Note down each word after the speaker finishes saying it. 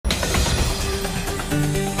Hello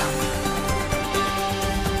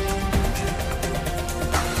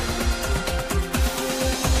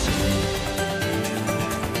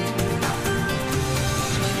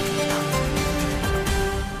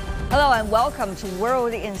and welcome to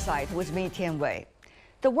World Insight with me, Tian.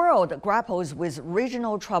 The world grapples with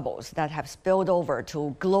regional troubles that have spilled over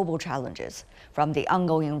to global challenges, from the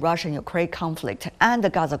ongoing Russian-Ukraine conflict and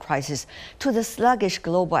the Gaza crisis to the sluggish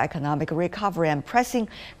global economic recovery and pressing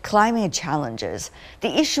climate challenges.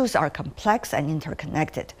 The issues are complex and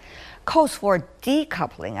interconnected. Calls for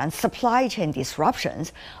decoupling and supply chain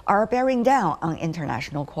disruptions are bearing down on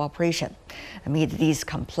international cooperation. Amid these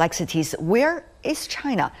complexities, where is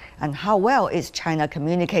China, and how well is China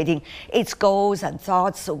communicating its goals and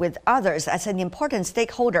thoughts with others as an important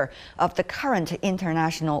stakeholder of the current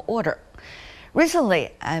international order?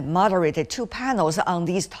 Recently, I moderated 2 panels on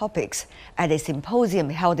these topics at a symposium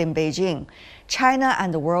held in Beijing, China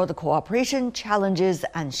and the World Cooperation, Challenges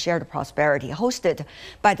and Shared Prosperity, hosted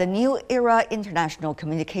by the New Era International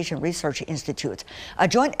Communication Research Institute, a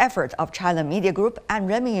joint effort of China Media Group and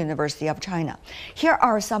Renmin University of China. Here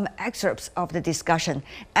are some excerpts of the discussion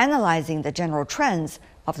analyzing the general trends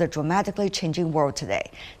of the dramatically changing world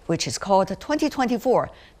today, which is called 2024,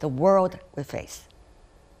 The World We Face.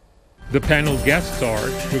 The panel guests are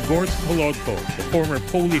Grzegorz Holodko, the former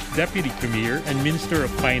Polish Deputy Premier and Minister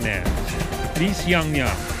of Finance, Li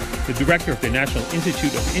Xiangyang, the Director of the National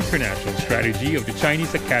Institute of International Strategy of the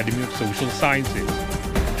Chinese Academy of Social Sciences,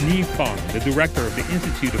 Ni Feng, the Director of the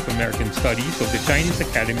Institute of American Studies of the Chinese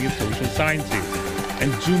Academy of Social Sciences,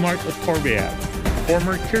 and Zumart Otorbayev,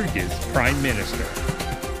 former Kyrgyz Prime Minister.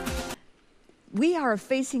 We are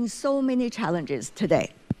facing so many challenges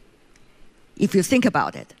today. If you think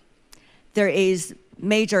about it, there is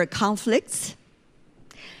major conflicts,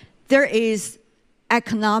 there is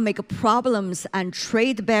economic problems and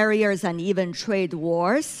trade barriers and even trade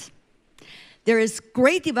wars. There is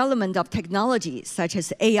great development of technology such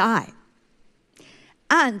as AI.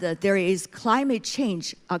 And there is climate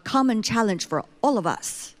change, a common challenge for all of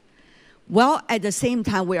us. While at the same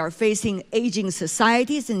time we are facing aging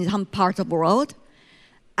societies in some parts of the world,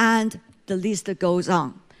 and the list goes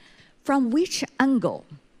on. From which angle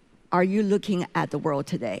are you looking at the world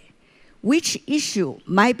today? Which issue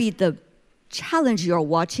might be the challenge you're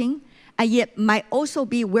watching, and yet might also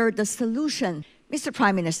be where the solution? Mr.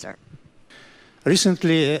 Prime Minister.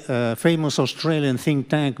 Recently, a famous Australian think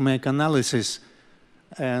tank made analysis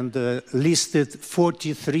and listed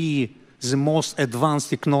 43 the most advanced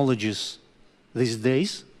technologies these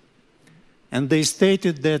days. And they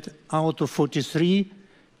stated that out of 43,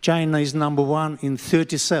 China is #1 in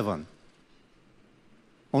 37.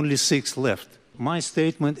 Only 6 left. My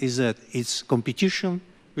statement is that it's competition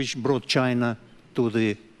which brought China to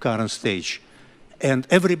the current stage. And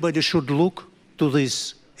everybody should look to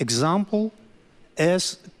this example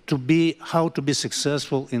as to be how to be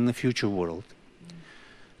successful in the future world.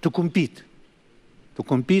 To compete,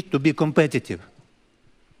 to be competitive,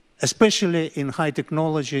 especially in high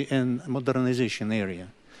technology and modernization area.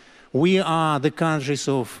 We are the countries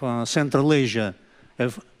of Central Asia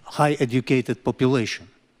have high educated population.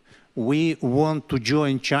 We want to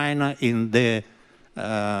join China in the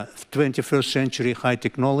 21st century high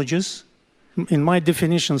technologies. In my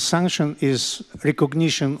definition, sanction is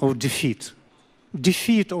recognition of defeat.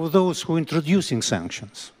 Defeat of those who are introducing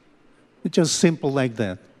sanctions. It's just simple like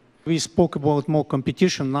that. We spoke about more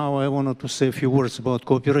competition. Now I wanted to say a few words about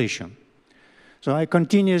cooperation. So I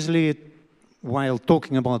continuously, while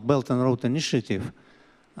talking about Belt and Road Initiative,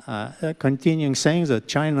 continuing saying that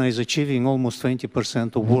China is achieving almost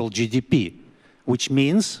 20% of world GDP, which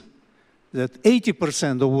means that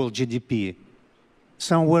 80% of world GDP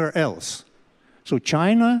somewhere else. So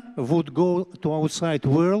China would go to outside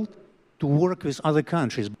world to work with other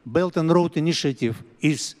countries. Belt and Road Initiative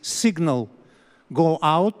is signal, go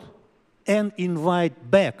out and invite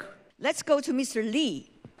back. Let's go to Mr. Li.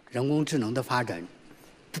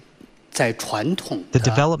 The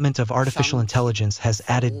development of artificial intelligence has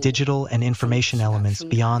added digital and information elements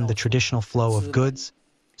beyond the traditional flow of goods,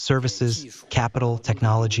 services, capital,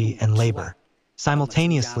 technology, and labor.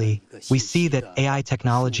 Simultaneously, we see that AI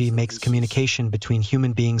technology makes communication between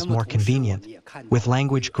human beings more convenient, with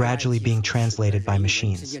language gradually being translated by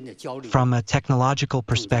machines. From a technological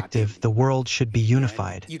perspective, the world should be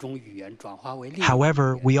unified.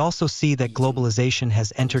 However, we also see that globalization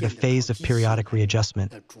has entered a phase of periodic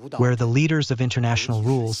readjustment, where the leaders of international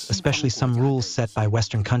rules, especially some rules set by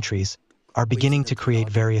Western countries, are beginning to create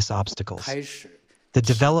various obstacles. The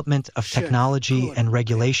development of technology and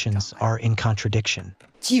regulations are in contradiction.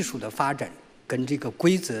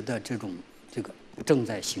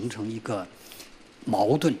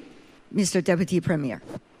 Mr. Deputy Premier.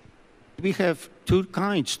 We have two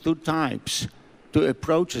types, two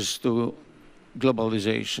approaches to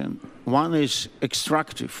globalization. One is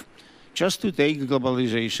extractive, just to take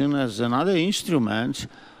globalization as another instrument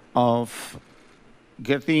of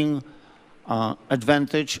getting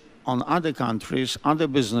advantage on other countries, other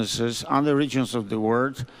businesses, other regions of the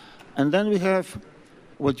world. And then we have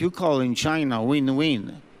what you call in China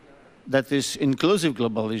win-win, that is inclusive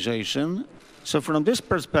globalization. So from this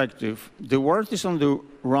perspective, the world is on the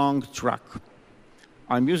wrong track.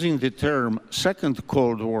 I'm using the term second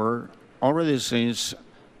Cold War already since a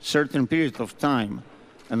certain period of time,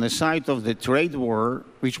 and the side of the trade war,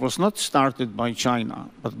 which was not started by China,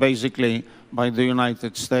 but basically by the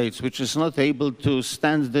United States, which is not able to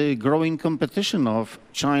stand the growing competition of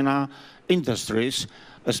China industries,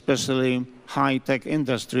 especially high-tech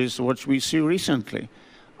industries, which we see recently.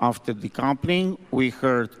 After decoupling, we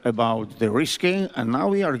heard about the risking, and now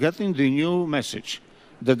we are getting the new message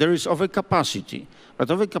that there is overcapacity. But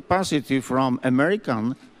overcapacity from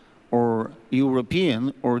American or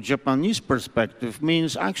European or Japanese perspective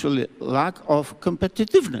means actually lack of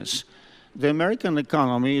competitiveness. The American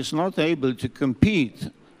economy is not able to compete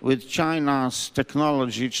with China's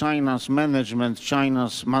technology, China's management,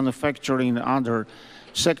 China's manufacturing, other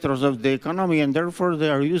sectors of the economy, and therefore they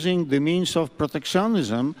are using the means of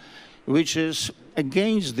protectionism, which is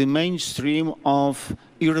against the mainstream of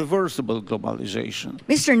irreversible globalization.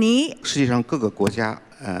 Mr. Ni. 世界上各个国家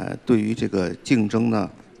对于这个竞争呢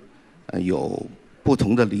有不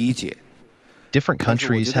同的理解。 Different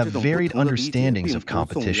countries have varied understandings of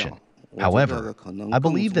competition. However, I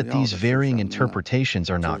believe that these varying interpretations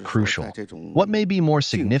are not crucial. What may be more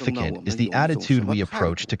significant is the attitude we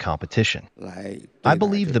approach to competition. I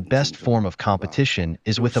believe the best form of competition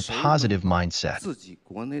is with a positive mindset.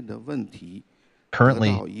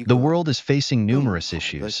 Currently, the world is facing numerous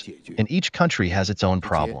issues, and each country has its own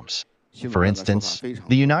problems. For instance,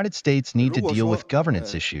 the United States need to deal with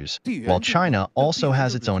governance issues, while China also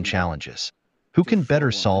has its own challenges. Who can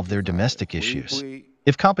better solve their domestic issues?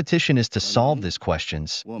 If competition is to solve these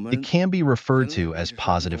questions, it can be referred to as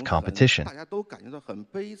positive competition.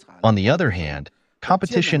 On the other hand,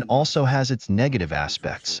 competition also has its negative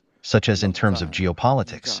aspects, such as in terms of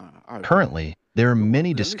geopolitics. Currently, there are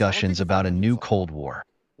many discussions about a new Cold War,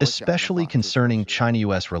 especially concerning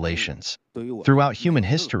China-US relations. Throughout human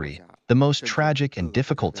history, the most tragic and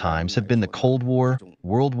difficult times have been the Cold War,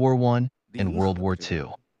 World War I, and World War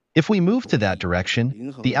II. If we move to that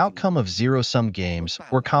direction, the outcome of zero-sum games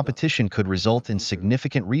or competition could result in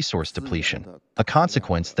significant resource depletion, a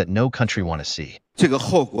consequence that no country wants to see.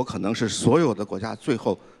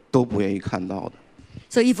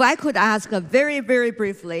 So if I could ask very, very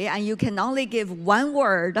briefly, and you can only give one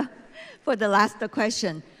word for the last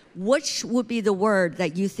question, which would be the word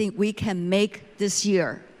that you think we can make this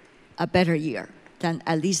year a better year than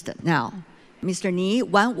at least now? Mr. Ni,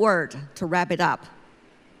 one word to wrap it up.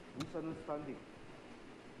 Understanding.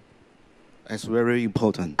 It's very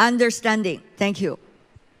important. Understanding. Thank you.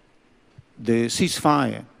 The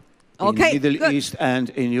ceasefire in the Middle East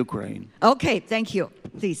and in Ukraine. Okay, thank you.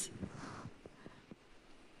 Please.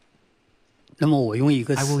 I will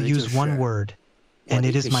use one word, and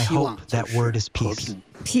it is my hope that word is peace.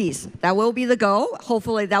 Peace. That will be the goal.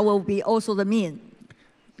 Hopefully that will be also the mean.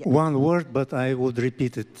 One word, but I would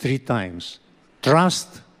repeat it 3 times.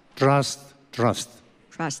 Trust, trust, trust.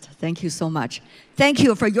 Trust. Thank you so much. Thank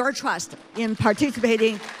you for your trust in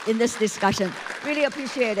participating in this discussion. Really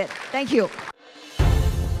appreciate it. Thank you.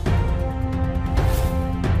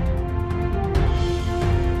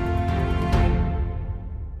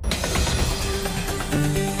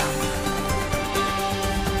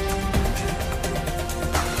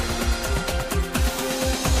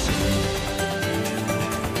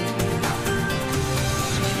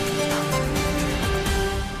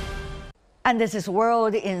 And this is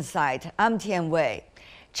World Insight. I'm Tian Wei.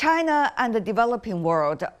 China and the developing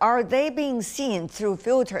world, are they being seen through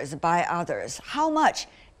filters by others? How much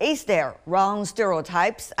is there wrong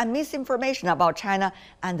stereotypes and misinformation about China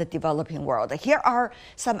and the developing world? Here are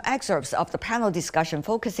some excerpts of the panel discussion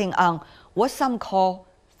focusing on what some call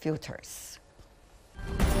filters.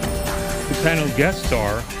 The panel guests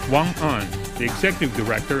are Wang An, the Executive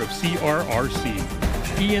Director of CRRC,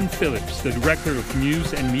 Ian Phillips, the Director of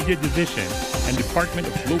News and Media Division and Department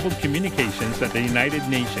of Global Communications at the United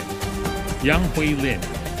Nations, Yang Huilin,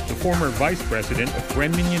 the former Vice President of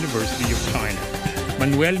Renmin University of China,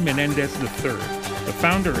 Manuel Menendez III, the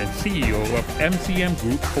founder and CEO of MCM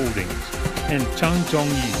Group Holdings, and Chang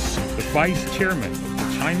Zhongyi, the Vice Chairman of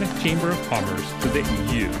the China Chamber of Commerce to the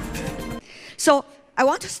EU. So I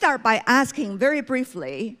want to start by asking very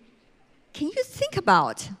briefly, can you think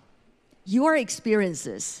about your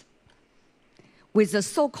experiences with the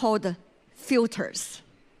so-called filters?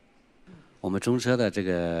 我们中车的这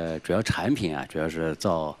个主要产品啊，主要是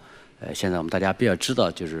造，现在我们大家比较知道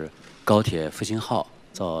就是高铁复兴号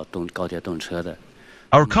造高铁动车的。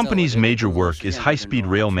 Our company's major work is high-speed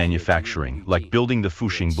rail manufacturing, like building the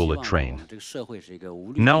Fuxing bullet train.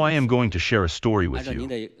 Now I am going to share a story with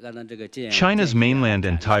you. China's mainland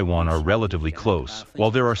and Taiwan are relatively close,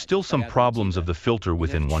 while there are still some problems of the filter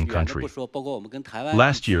within one country.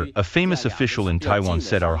 Last year, a famous official in Taiwan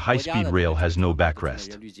said our high-speed rail has no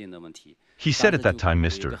backrest. He said at that time,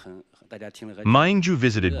 Mr. Ma Yingzhu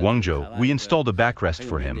visited Guangzhou. We installed a backrest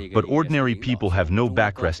for him, but ordinary people have no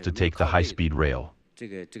backrest to take the high-speed rail.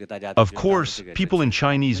 Of course, people in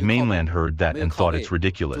Chinese mainland heard that and thought it's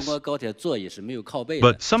ridiculous.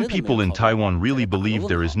 But some people in Taiwan really believe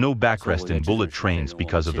there is no backrest in bullet trains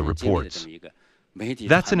because of the reports.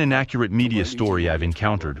 That's an inaccurate media story I've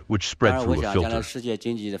encountered, which spread through a filter.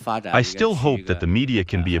 I still hope that the media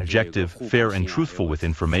can be objective, fair, and truthful with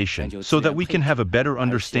information, so that we can have a better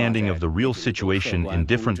understanding of the real situation in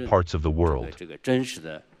different parts of the world.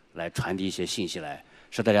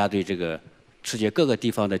 世界各个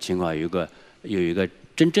地方的情况有一个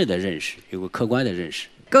真正的认识，有个客观的认识。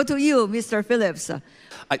Go to you, Mr. Phillips.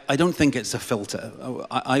 I don't think it's a filter.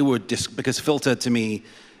 I would because filter to me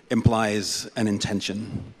implies an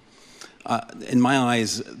intention. In my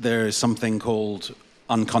eyes, there is something called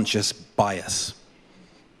unconscious bias.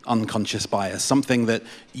 Unconscious bias, something that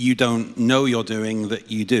you don't know you're doing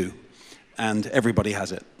that you do, and everybody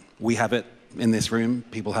has it. We have it in this room.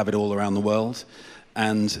 People have it all around the world,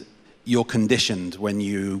 and you're conditioned when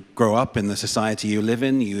you grow up in the society you live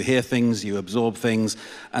in, you hear things, you absorb things,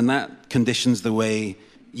 and that conditions the way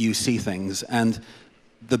you see things. And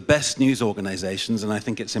the best news organizations, and I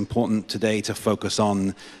think it's important today to focus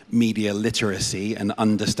on media literacy and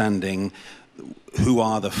understanding who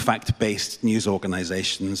are the fact-based news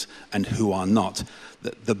organizations and who are not.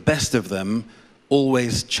 The best of them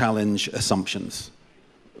always challenge assumptions.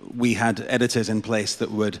 We had editors in place that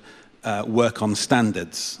would work on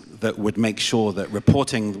standards that would make sure that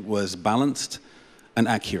reporting was balanced and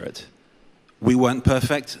accurate. We weren't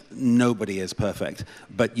perfect, nobody is perfect,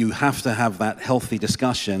 but you have to have that healthy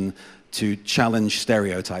discussion to challenge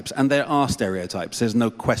stereotypes, and there are stereotypes, there's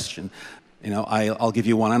no question. You know, I'll give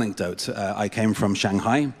you one anecdote. I came from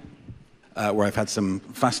Shanghai, where I've had some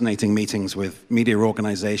fascinating meetings with media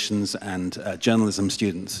organizations and journalism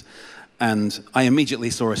students, and I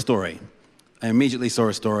immediately saw a story. And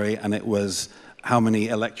it was how many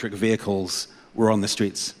electric vehicles were on the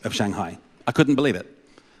streets of Shanghai. I couldn't believe it.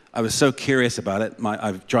 I was so curious about it.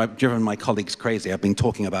 I've driven my colleagues crazy. I've been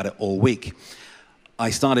talking about it all week.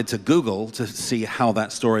 I started to Google to see how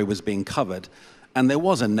that story was being covered, and there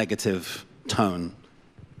was a negative tone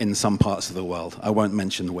in some parts of the world. I won't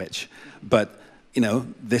mention which. But, you know,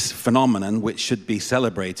 this phenomenon, which should be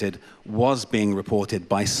celebrated, was being reported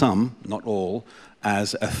by some, not all,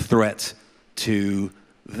 as a threat to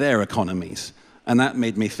their economies. And that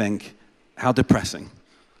made me think, how depressing.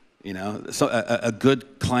 You know, so a good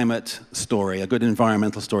climate story, a good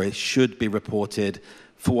environmental story should be reported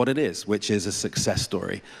for what it is, which is a success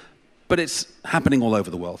story. But it's happening all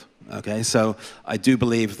over the world, okay? So I do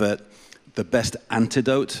believe that the best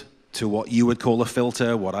antidote to what you would call a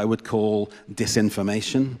filter, what I would call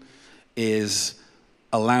disinformation, is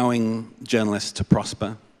allowing journalists to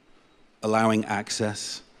prosper, allowing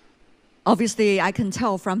access. Obviously, I can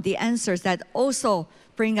tell from the answers that also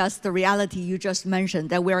bring us the reality you just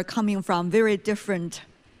mentioned, that we are coming from very different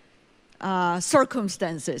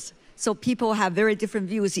circumstances. So people have very different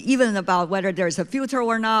views, even about whether there's a filter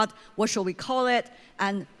or not, what should we call it,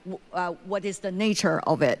 and what is the nature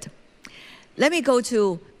of it. Let me go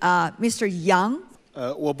to Mr. Yang.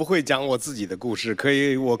 我不会讲我自己的故事，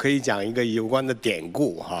我可以讲一个有关的典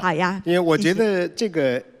故哈。好呀。因为我觉得这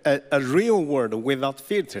个a real world without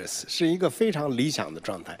filters 是一个非常理想的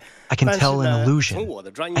状态。I can tell an illusion.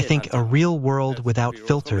 I think a real world without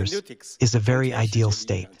filters is a very ideal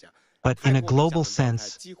state. But in a global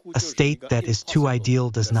sense, a state that is too ideal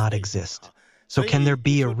does not exist. So can there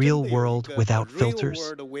be a real world without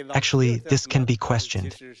filters? Actually, this can be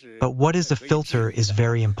questioned. But what is a filter is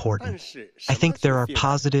very important. I think there are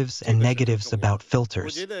positives and negatives about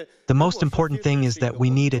filters. The most important thing is that we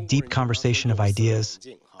need a deep conversation of ideas.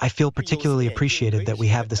 I feel particularly appreciated that we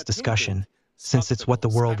have this discussion, since it's what the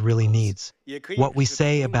world really needs. What we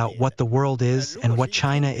say about what the world is and what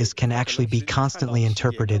China is can actually be constantly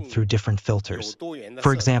interpreted through different filters.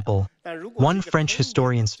 For example, one French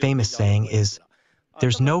historian's famous saying is,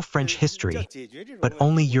 there's no French history, but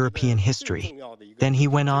only European history. Then he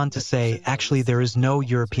went on to say, actually, there is no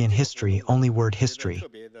European history, only word history.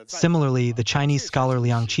 Similarly, the Chinese scholar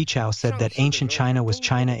Liang Qichao said that ancient China was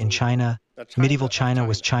China in China, medieval China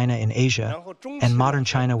was China in Asia, and modern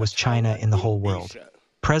China was China in the whole world.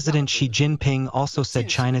 President Xi Jinping also said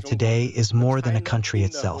China today is more than a country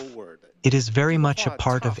itself. It is very much a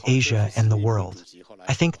part of Asia and the world.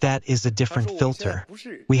 I think that is a different filter.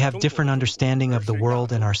 We have different understanding of the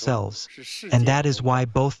world and ourselves, and that is why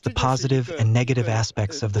both the positive and negative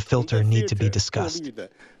aspects of the filter need to be discussed.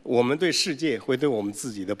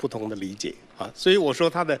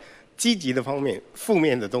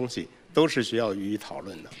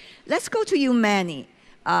 Let's go to you, Manny.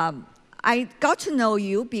 I got to know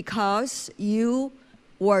you because you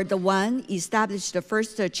were the one established the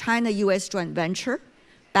first China-US joint venture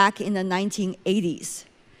back in the 1980s.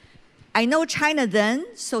 I know China then,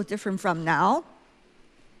 so different from now,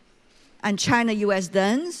 and China-US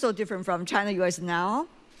then, so different from China-US now.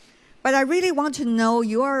 But I really want to know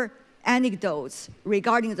your anecdotes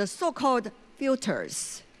regarding the so-called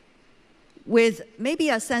filters, with maybe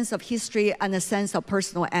a sense of history and a sense of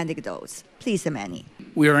personal anecdotes. Please, Manny.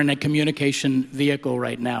 We are in a communication vehicle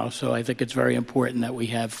right now, so I think it's very important that we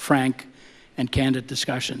have frank and candid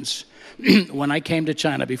discussions. When I came to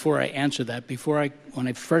China, before I answer that, when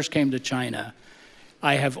I first came to China,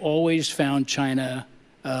 I have always found China,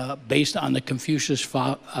 based on the Confucius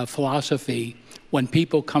philosophy, when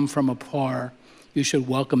people come from afar, you should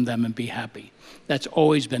welcome them and be happy. That's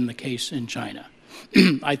always been the case in China.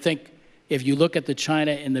 I think if you look at the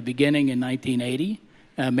China in the beginning in 1980,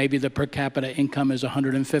 maybe the per capita income is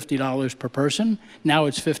 $150 per person. Now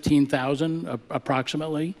it's $15,000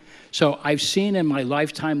 approximately. So I've seen in my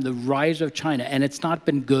lifetime the rise of China, and it's not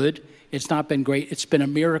been good, it's not been great, it's been a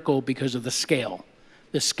miracle because of the scale.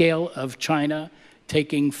 The scale of China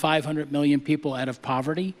taking 500 million people out of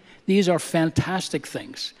poverty. These are fantastic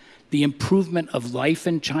things. The improvement of life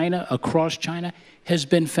in China, across China, has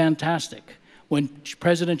been fantastic. When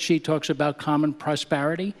President Xi talks about common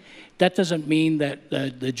prosperity, that doesn't mean that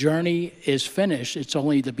the journey is finished, it's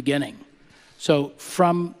only the beginning. So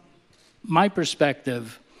from my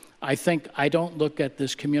perspective, I think I don't look at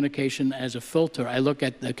this communication as a filter. I look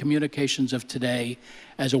at the communications of today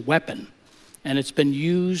as a weapon. And it's been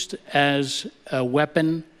used as a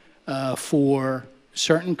weapon for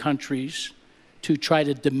certain countries to try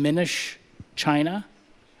to diminish China,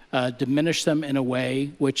 diminish them in a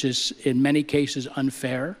way which is in many cases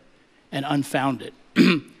unfair and unfounded.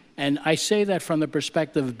 And I say that from the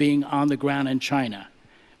perspective of being on the ground in China.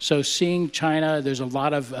 So seeing China, there's a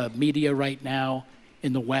lot of media right now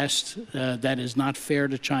in the West that is not fair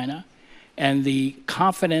to China. And the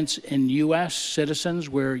confidence in US citizens,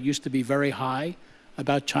 where it used to be very high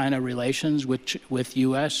about China relations with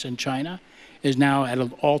US and China, is now at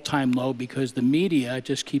an all-time low because the media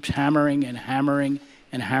just keeps hammering and hammering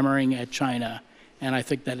and hammering at China, and I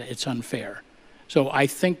think that it's unfair. So I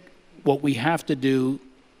think what we have to do,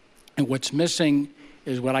 and what's missing,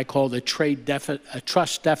 is what I call the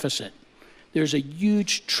trust deficit. There's a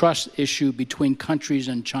huge trust issue between countries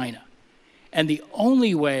and China. And the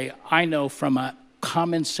only way I know from a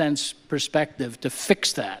common sense perspective to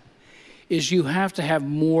fix that is you have to have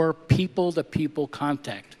more people-to-people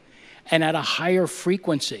contact and at a higher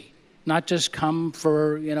frequency, not just come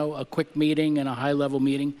for a quick meeting and a high-level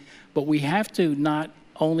meeting, but we have to not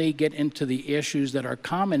only get into the issues that are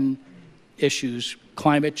common issues,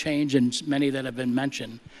 climate change and many that have been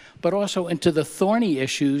mentioned, but also into the thorny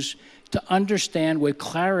issues to understand with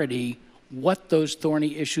clarity what those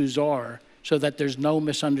thorny issues are so that there's no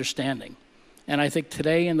misunderstanding. And I think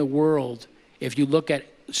today in the world, if you look at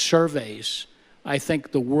surveys, I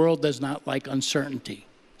think the world does not like uncertainty.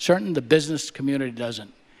 Certainly the business community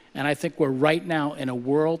doesn't. And I think we're right now in a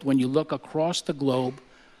world, when you look across the globe,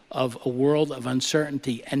 of a world of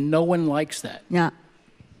uncertainty, and no one likes that. Yeah.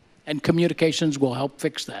 And communications will help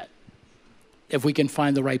fix that if we can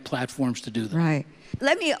find the right platforms to do that. Right.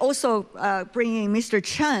 Let me also bring in Mr.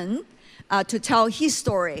 Chen to tell his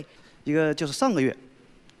story. 一个就是上个月，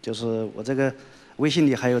就是我这个微信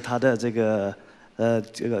里还有他的这个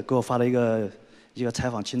给我发了一个采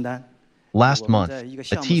访清单。 Last month,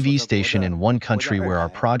 a TV station in one country where our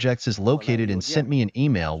project is located sent me an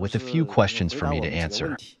email with a few questions for me to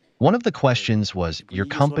answer. One of the questions was, your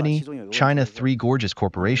company, China Three Gorges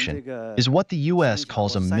Corporation, is what the U.S.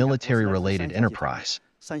 calls a military-related enterprise.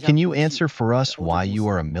 Can you answer for us why you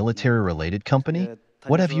are a military-related company?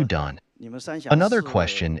 What have you done? Another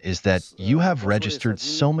question is that you have registered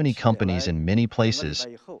so many companies in many places.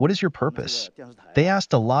 What is your purpose? They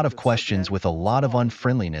asked a lot of questions with a lot of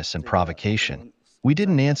unfriendliness and provocation. We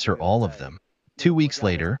didn't answer all of them. 2 weeks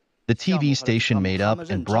later, the TV station made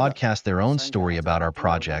up and broadcast their own story about our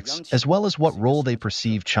projects, as well as what role they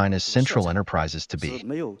perceive China's central enterprises to be.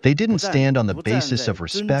 They didn't stand on the basis of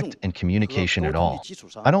respect and communication at all.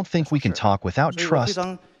 I don't think we can talk without trust.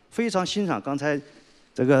 非常欣赏刚才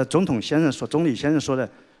这个总理先生说的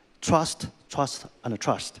trust and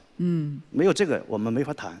trust。没有这个我们没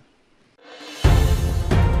法谈。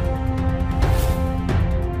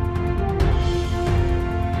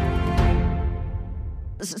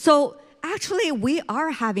So actually, we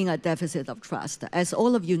are having a deficit of trust, as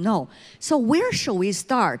all of you know. So where should we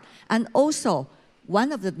start? And also,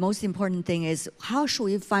 one of the most important things is how should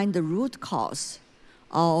we find the root cause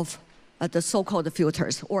of the so-called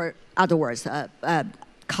filters, or other words,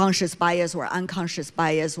 conscious bias or unconscious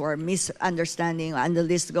bias or misunderstanding, and the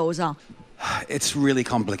list goes on. It's really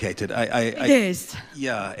complicated. It is.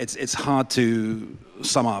 Yeah, it's hard to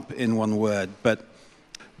sum up in one word, but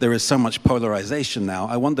there is so much polarization now.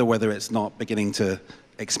 I wonder whether it's not beginning to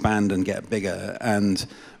expand and get bigger, and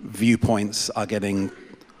viewpoints are getting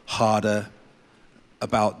harder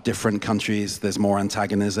about different countries. There's more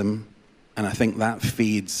antagonism, and I think that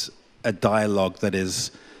feeds a dialogue that is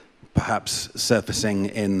perhaps surfacing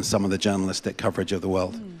in some of the journalistic coverage of the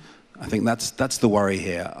world. I think that's the worry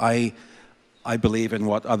here. I believe in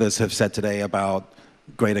what others have said today about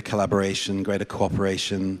greater collaboration, greater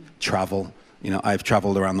cooperation, travel. You know, I've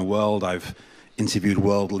traveled around the world. I've interviewed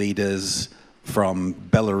world leaders from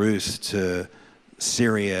Belarus to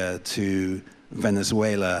Syria to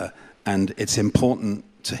Venezuela, and it's important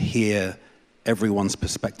to hear everyone's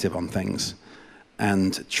perspective on things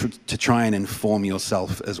and to try and inform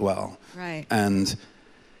yourself as well. Right. And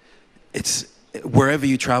it's wherever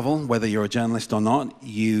you travel, whether you're a journalist or not,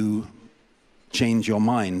 you change your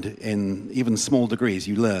mind in even small degrees,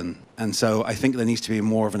 you learn. And so I think there needs to be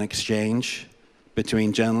more of an exchange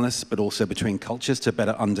between journalists, but also between cultures to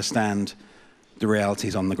better understand the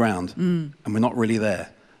realities on the ground. And we're not really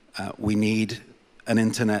there. We need an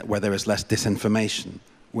internet where there is less disinformation.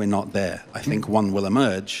 We're not there. I think one will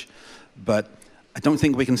emerge, but I don't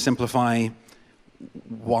think we can simplify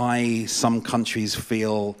why some countries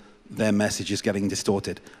feel their message is getting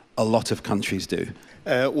distorted. A lot of countries do.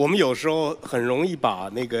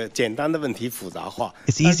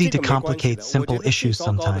 It's easy to complicate simple issues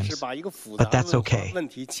sometimes, but that's okay.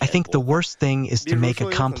 I think the worst thing is to make a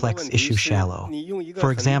complex issue shallow.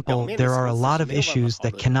 For example, there are a lot of issues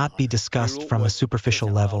that cannot be discussed from a superficial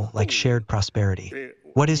level, like shared prosperity.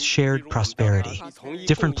 What is shared prosperity?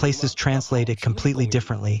 Different places translate it completely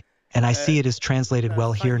differently, and I see it is translated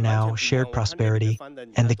well here now, shared prosperity,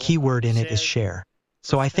 and the key word in it is share.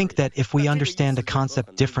 So I think that if we understand a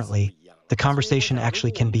concept differently, the conversation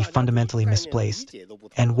actually can be fundamentally misplaced,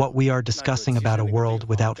 and what we are discussing about a world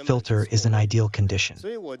without filter is an ideal condition.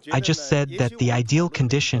 I just said that the ideal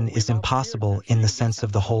condition is impossible in the sense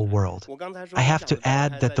of the whole world. I have to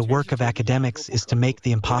add that the work of academics is to make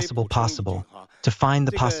the impossible possible, to find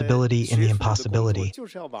the possibility in the impossibility,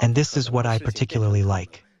 and this is what I particularly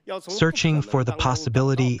like. Searching for the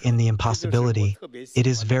possibility in the impossibility, it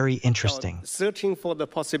is very interesting. Searching for the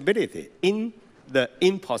possibility in the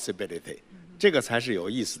impossibility. 这个才是有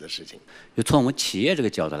意思的事情。从我们企业这个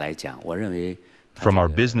角度来讲，我认为 From our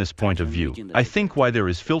business point of view, I think why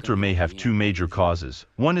there is filter may have two major causes.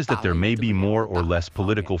 One is that there may be more or less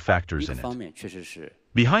political factors in it.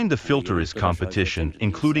 Behind the filter is competition,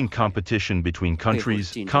 including competition between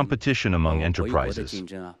countries, competition among enterprises.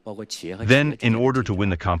 Then, in order to win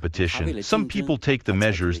the competition, some people take the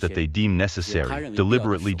measures that they deem necessary,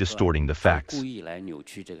 deliberately distorting the facts.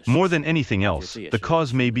 More than anything else, the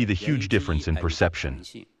cause may be the huge difference in perception.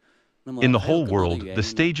 In the whole world, the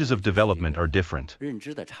stages of development are different.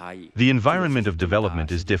 The environment of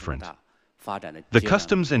development is different. The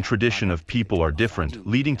customs and tradition of people are different,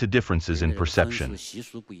 leading to differences in perception.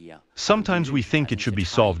 Sometimes we think it should be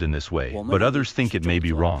solved in this way, but others think it may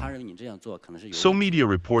be wrong. So media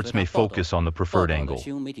reports may focus on the preferred angle.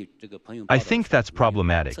 I think that's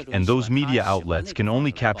problematic, and those media outlets can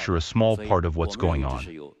only capture a small part of what's going on.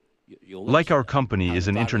 Like our company is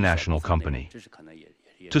an international company.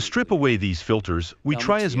 To strip away these filters, we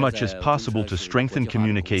try as much as possible to strengthen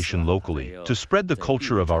communication locally, to spread the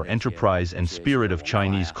culture of our enterprise and spirit of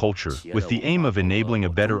Chinese culture, with the aim of enabling a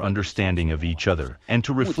better understanding of each other, and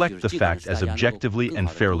to reflect the fact as objectively and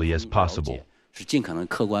fairly as possible.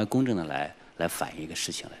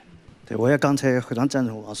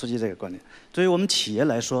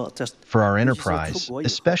 For our enterprise,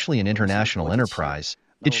 especially an international enterprise,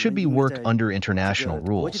 it should be work under international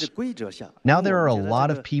rules. Now there are a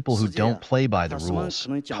lot of people who don't play by the rules,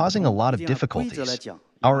 causing a lot of difficulties.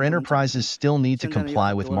 Our enterprises still need to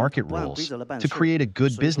comply with market rules to create a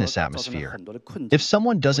good business atmosphere. If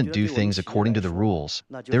someone doesn't do things according to the rules,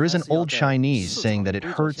 there is an old Chinese saying that it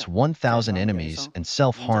hurts 1,000 enemies and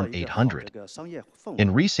self-harm 800.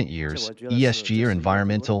 In recent years, ESG, or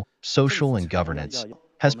environmental, social, and governance,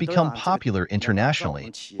 has become popular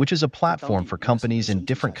internationally, which is a platform for companies in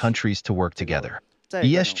different countries to work together.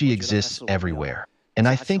 ESG exists everywhere, and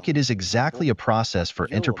I think it is exactly a process for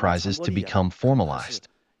enterprises to become formalized.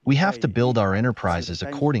 We have to build our enterprises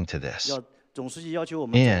according to this.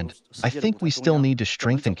 And I think we still need to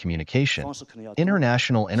strengthen communication.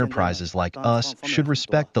 International enterprises like us should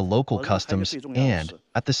respect the local customs and,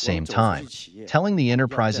 at the same time, telling the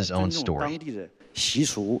enterprise's own story.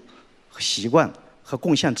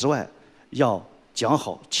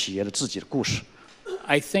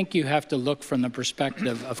 I think you have to look from the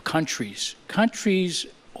perspective of countries.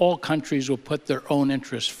 All countries will put their own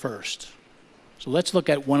interests first. So let's look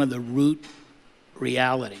at one of the root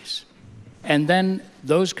realities. And then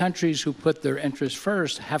those countries who put their interests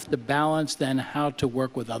first have to balance then how to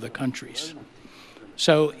work with other countries.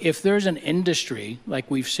 So if there's an industry, like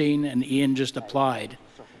we've seen and Ian just implied,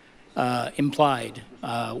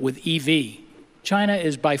 with EV, China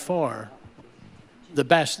is by far the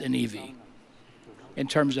best in EV in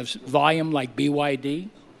terms of volume, like BYD.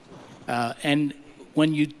 And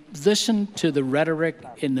when you listen to the rhetoric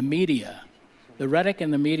in the media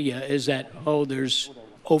is that, oh, there's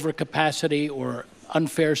overcapacity or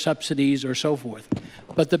unfair subsidies or so forth.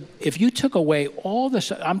 But if you took away all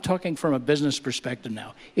the, I'm talking from a business perspective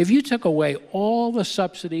now, if you took away all the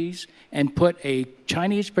subsidies and put a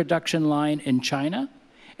Chinese production line in China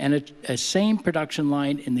and a same production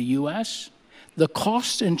line in the US, the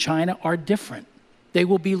costs in China are different. They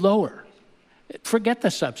will be lower. Forget the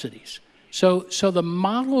subsidies. So the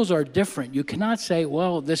models are different. You cannot say,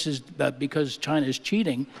 well, this is because China is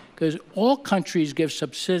cheating, because all countries give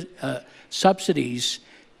subsidies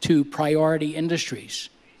to priority industries.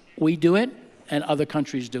 We do it, and other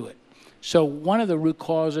countries do it. So one of the root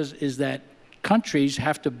causes is that countries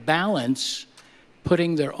have to balance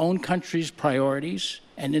putting their own country's priorities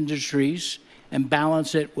and industries and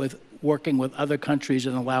balance it with working with other countries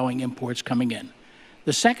and allowing imports coming in.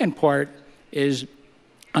 The second part is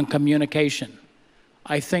on communication.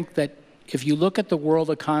 I think that if you look at the world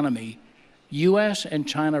economy, US and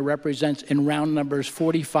China represents, in round numbers,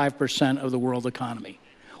 45% of the world economy.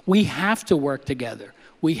 We have to work together.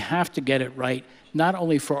 We have to get it right, not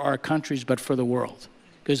only for our countries, but for the world,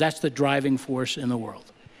 because that's the driving force in the world.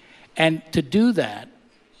 And to do that,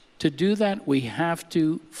 we have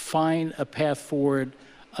to find a path forward.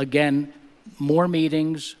 Again, more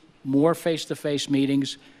meetings, more face-to-face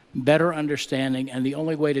meetings, better understanding, and the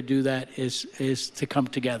only way to do that is to come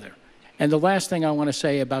together. And the last thing I want to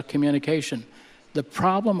say about communication, the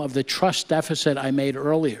problem of the trust deficit I made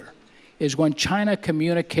earlier is when China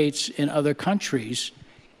communicates in other countries,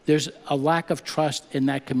 there's a lack of trust in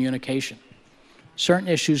that communication. Certain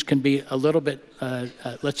issues can be a little bit,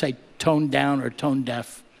 let's say, toned down or tone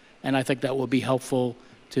deaf, and I think that will be helpful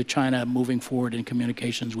to China moving forward in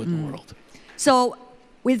communications with the world. So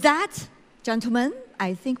with that, gentlemen,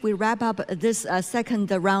 I think we wrap up this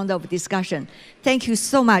second round of discussion. Thank you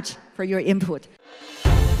so much for your input.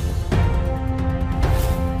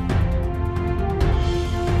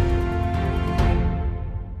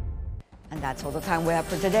 And that's all the time we have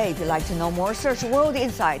for today. If you'd like to know more, search World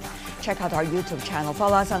Insight. Check out our YouTube channel.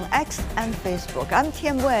 Follow us on X and Facebook. I'm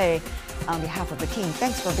Tian Wei. On behalf of the team,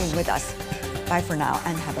 thanks for being with us. Bye for now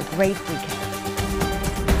and have a great weekend.